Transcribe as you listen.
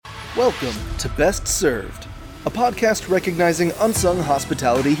Welcome to Best Served, a podcast recognizing unsung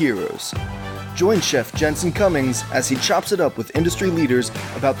hospitality heroes. Join Chef Jensen Cummings as he chops it up with industry leaders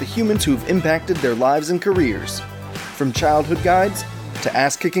about the humans who've impacted their lives and careers. From childhood guides to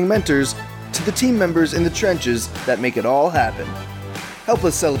ass-kicking mentors to the team members in the trenches that make it all happen. Help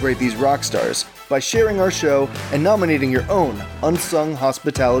us celebrate these rock stars by sharing our show and nominating your own unsung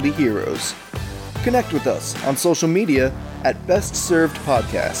hospitality heroes. Connect with us on social media at Best Served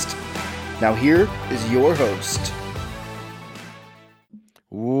Podcast. Now here is your host.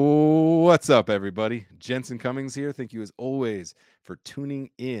 What's up, everybody? Jensen Cummings here. Thank you, as always, for tuning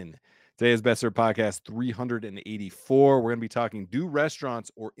in. Today is Best Served Podcast 384. We're going to be talking, do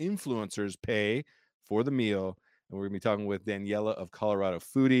restaurants or influencers pay for the meal? And we're going to be talking with Daniela of Colorado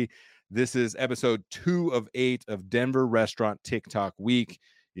Foodie. This is episode 2 of 8 of Denver Restaurant TikTok Week.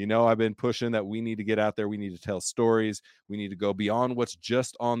 You know, I've been pushing that we need to get out there. We need to tell stories. We need to go beyond what's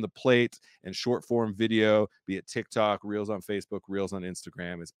just on the plate, and short form video, be it TikTok, Reels on Facebook, Reels on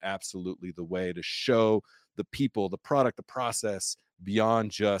Instagram, is absolutely the way to show the people, the product, the process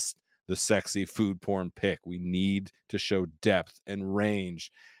beyond just the sexy food porn pic. We need to show depth and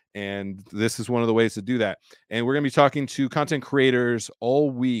range. And this is one of the ways to do that. And we're going to be talking to content creators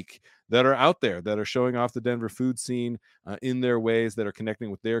all week that are out there, that are showing off the Denver food scene in their ways, that are connecting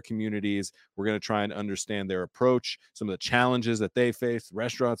with their communities. We're going to try and understand their approach, some of the challenges that they face,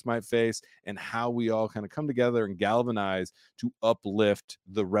 restaurants might face, and how we all kind of come together and galvanize to uplift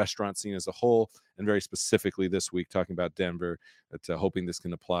the restaurant scene as a whole. And very specifically this week, talking about Denver, hoping this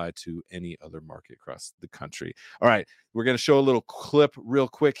can apply to any other market across the country. All right, we're going to show a little clip real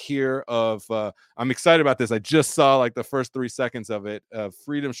quick here of, I'm excited about this. I just saw like the first 3 seconds of it.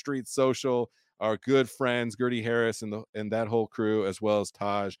 Freedom Street Social, our good friends, Gertie Harris and that whole crew, as well as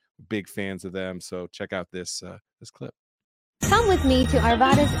Taj, big fans of them. So check out this clip. Come with me to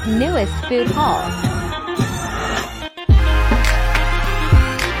Arvada's newest food hall.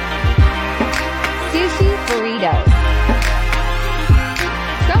 Sushi burritos,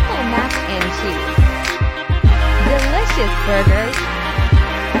 truffle mac and cheese, delicious burgers,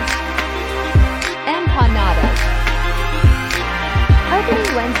 empanadas.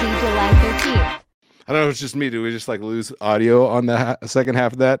 Opening Wednesday, July 13th. I don't know if it's just me. Do we just like lose audio on the second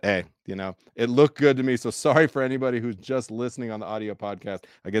half of that? Hey, you know, it looked good to me. So sorry for anybody who's just listening on the audio podcast.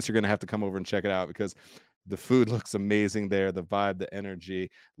 I guess you're going to have to come over and check it out because the food looks amazing there. The vibe, the energy.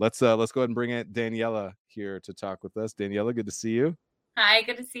 Let's go ahead and bring in Daniela here to talk with us. Daniela, good to see you. Hi,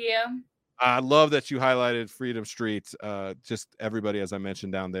 good to see you. I love that you highlighted Freedom Street. Just everybody, as I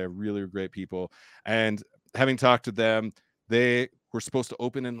mentioned down there, really great people. And having talked to them, they were supposed to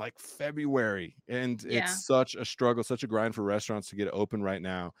open in like February, and it's such a struggle, such a grind for restaurants to get open right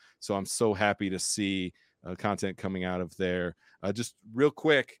now. So I'm so happy to see content coming out of there. Just real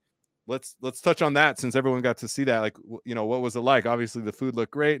quick, let's touch on that since everyone got to see that. Like, you know, what was it like? Obviously, the food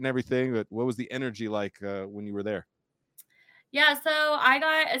looked great and everything, but what was the energy like when you were there? Yeah, so I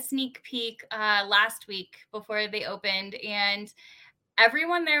got a sneak peek last week before they opened, and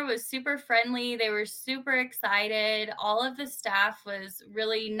everyone there was super friendly. They were super excited. All of the staff was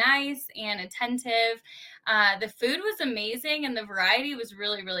really nice and attentive. The food was amazing, and the variety was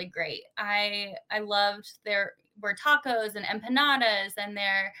really, really great. I loved there were tacos and empanadas, and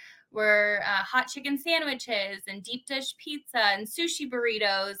there were hot chicken sandwiches and deep dish pizza and sushi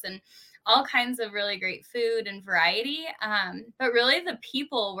burritos and all kinds of really great food and variety. But really the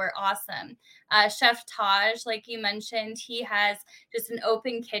people were awesome. Chef Taj, like you mentioned, he has just an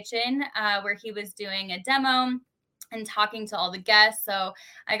open kitchen where he was doing a demo and talking to all the guests. So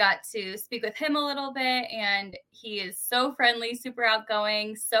I got to speak with him a little bit, and he is so friendly, super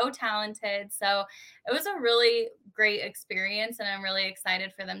outgoing, so talented. So it was a really great experience, and I'm really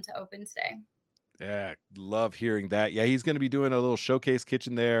excited for them to open today. Yeah, love hearing that. Yeah, he's going to be doing a little showcase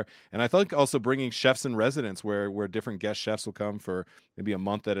kitchen there. And I think also bringing chefs in residence where different guest chefs will come for maybe a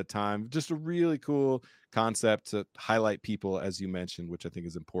month at a time. Just a really cool concept to highlight people, as you mentioned, which I think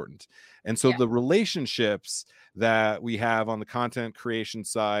is important. And so the relationships that we have on the content creation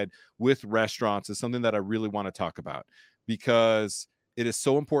side with restaurants is something that I really want to talk about, because it is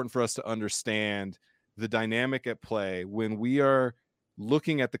so important for us to understand the dynamic at play when we are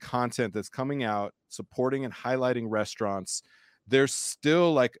looking at the content that's coming out, supporting and highlighting restaurants. There's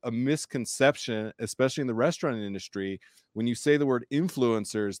still like a misconception, especially in the restaurant industry. When you say the word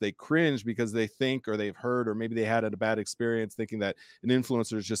influencers, they cringe because they think, or they've heard, or maybe they had a bad experience thinking that an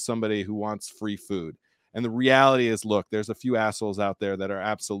influencer is just somebody who wants free food. And the reality is, look, there's a few assholes out there that are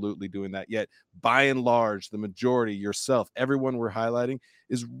absolutely doing that. Yet, by and large, the majority, yourself, everyone we're highlighting,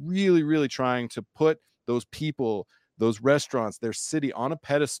 is really, really trying to put those people those restaurants, their city on a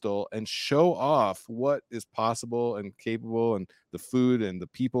pedestal and show off what is possible and capable, and the food and the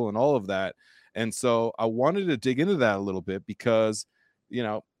people and all of that. And so I wanted to dig into that a little bit because, you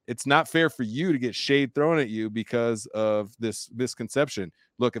know, it's not fair for you to get shade thrown at you because of this misconception.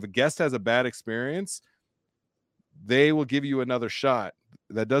 Look, if a guest has a bad experience, they will give you another shot.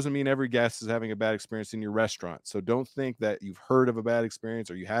 That doesn't mean every guest is having a bad experience in your restaurant. So don't think that you've heard of a bad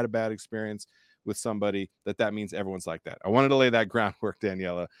experience or you had a bad experience with somebody that means everyone's like that. I wanted to lay that groundwork,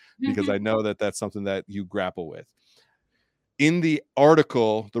 Daniela, because I know that that's something that you grapple with. In the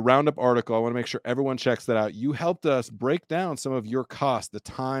article, the Roundup article, I want to make sure everyone checks that out. You helped us break down some of your costs, the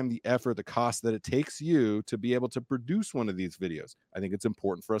time, the effort, the cost that it takes you to be able to produce one of these videos. I think it's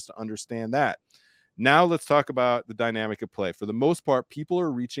important for us to understand that. Now let's talk about the dynamic of play. For the most part, people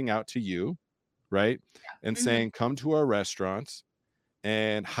are reaching out to you, right? And saying, come to our restaurants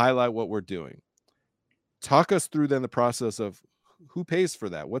and highlight what we're doing. Talk us through then the process of who pays for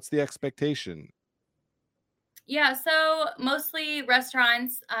that. What's the expectation? Yeah, so mostly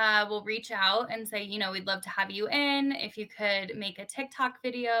restaurants will reach out and say, you know, we'd love to have you in. If you could make a TikTok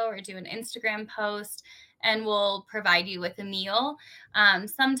video or do an Instagram post, and we'll provide you with a meal.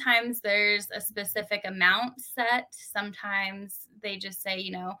 Sometimes there's a specific amount set. Sometimes they just say,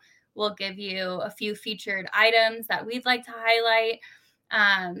 you know, we'll give you a few featured items that we'd like to highlight.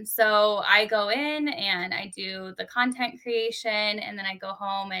 So I go in and I do the content creation, and then I go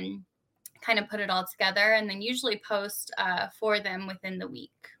home and kind of put it all together, and then usually post for them within the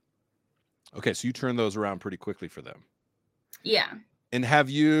week. Okay, so you turn those around pretty quickly for them. Yeah. And have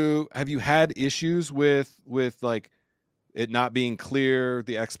you had issues with like it not being clear,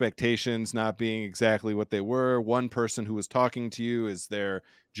 the expectations not being exactly what they were? One person who was talking to you is their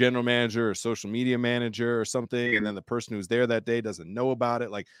general manager or social media manager or something, and then the person who's there that day doesn't know about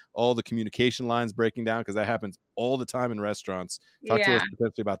it, like all the communication lines breaking down, because that happens all the time in restaurants. Talk to us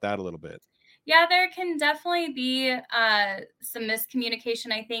potentially about that a little bit. Yeah, there can definitely be some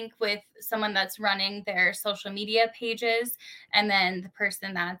miscommunication, I think, with someone that's running their social media pages and then the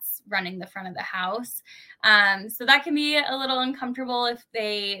person that's running the front of the house. So that can be a little uncomfortable if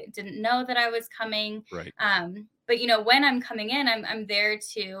they didn't know that I was coming. Right. But, you know, when I'm coming in, I'm there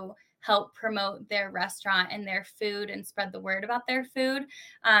to help promote their restaurant and their food and spread the word about their food.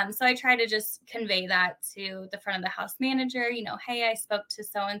 So I try to just convey that to the front of the house manager, you know, hey, I spoke to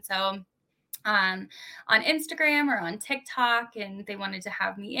so-and-so on Instagram or on TikTok, and they wanted to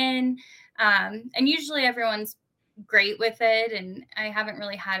have me in. And usually everyone's great with it, and I haven't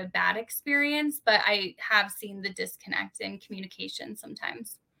really had a bad experience, but I have seen the disconnect in communication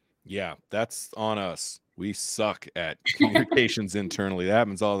sometimes. Yeah, that's on us. We suck at communications internally. That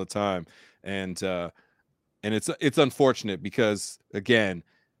happens all the time. And it's unfortunate because, again,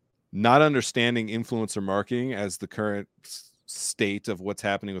 not understanding influencer marketing as the current state of what's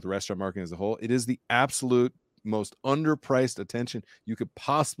happening with restaurant marketing as a whole, it is the absolute most underpriced attention you could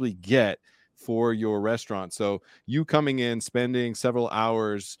possibly get for your restaurant. So you coming in, spending several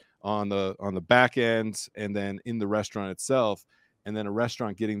hours on the back end and then in the restaurant itself, and then a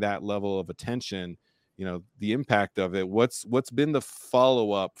restaurant getting that level of attention, you know, the impact of it. What's been the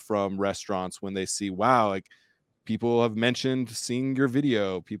follow-up from restaurants when they see, wow, like people have mentioned seeing your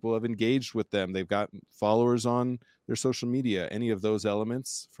video, people have engaged with them, they've got followers on their social media? Any of those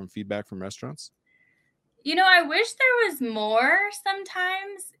elements from feedback from restaurants? You know, I wish there was more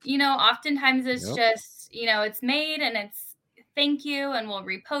sometimes. You know, oftentimes it's just, you know, it's made and it's thank you and we'll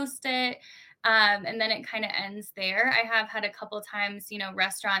repost it. And then it kind of ends there. I have had a couple of times, you know,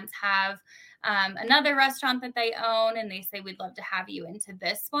 restaurants have another restaurant that they own and they say, we'd love to have you into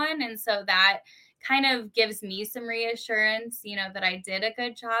this one. And so that kind of gives me some reassurance, you know, that I did a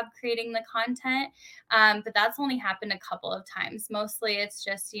good job creating the content. But that's only happened a couple of times. Mostly it's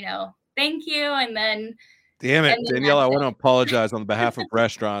just, you know, thank you. And then damn it, Danielle, I want to apologize on behalf of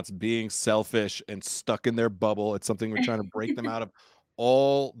restaurants being selfish and stuck in their bubble. It's something we're trying to break them out of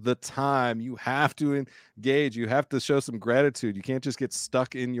all the time. You have to engage. You have to show some gratitude. You can't just get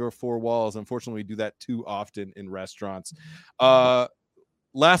stuck in your four walls. Unfortunately, we do that too often in restaurants.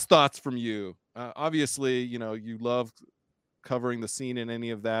 Last thoughts from you. Obviously, you know, you love covering the scene in any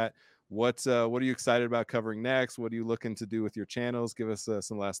of that. What are you excited about covering next? What are you looking to do with your channels? Give us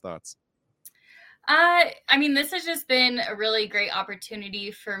some last thoughts. I mean, this has just been a really great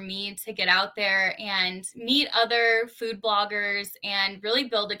opportunity for me to get out there and meet other food bloggers and really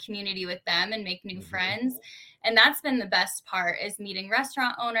build a community with them and make new friends. And that's been the best part, is meeting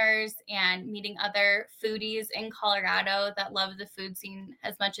restaurant owners and meeting other foodies in Colorado that love the food scene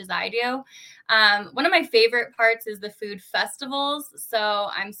as much as I do. One of my favorite parts is the food festivals. So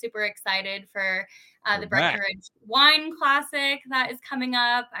I'm super excited for the Breckenridge Wine Classic that is coming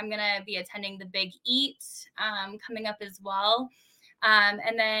up. I'm going to be attending the Big Eat coming up as well.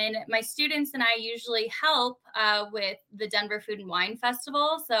 And then my students and I usually help with the Denver Food and Wine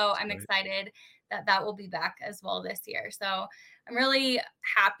Festival. So I'm excited that will be back as well this year. So I'm really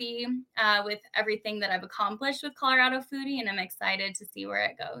happy with everything that I've accomplished with Colorado Foodie, and I'm excited to see where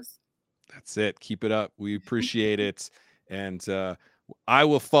it goes. That's it. Keep it up. We appreciate it. And I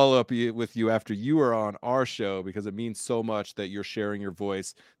will follow up with you after you are on our show, because it means so much that you're sharing your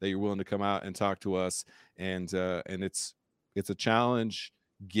voice, that you're willing to come out and talk to us. And it's a challenge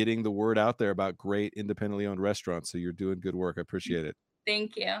getting the word out there about great independently owned restaurants. So you're doing good work. I appreciate it.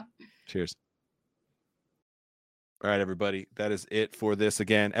 Thank you. Cheers. All right, everybody, that is it for this.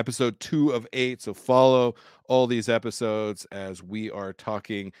 Again, episode 2 of 8. So follow all these episodes as we are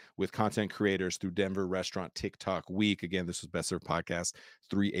talking with content creators through Denver Restaurant TikTok Week. Again, this was Best Served Podcast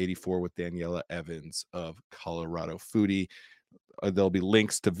 384 with Daniela Evans of Colorado Foodie. There'll be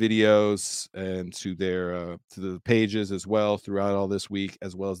links to videos and to their to the pages as well throughout all this week,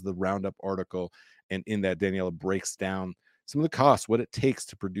 as well as the roundup article. And in that, Daniela breaks down some of the costs, what it takes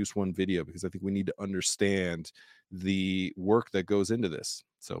to produce one video, because I think we need to understand the work that goes into this.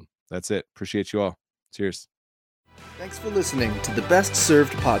 So that's it. Appreciate you all. Cheers. Thanks for listening to the Best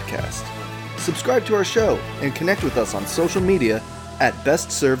Served Podcast. Subscribe to our show and connect with us on social media at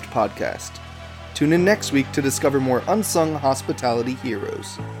Best Served Podcast. Tune in next week to discover more unsung hospitality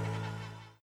heroes.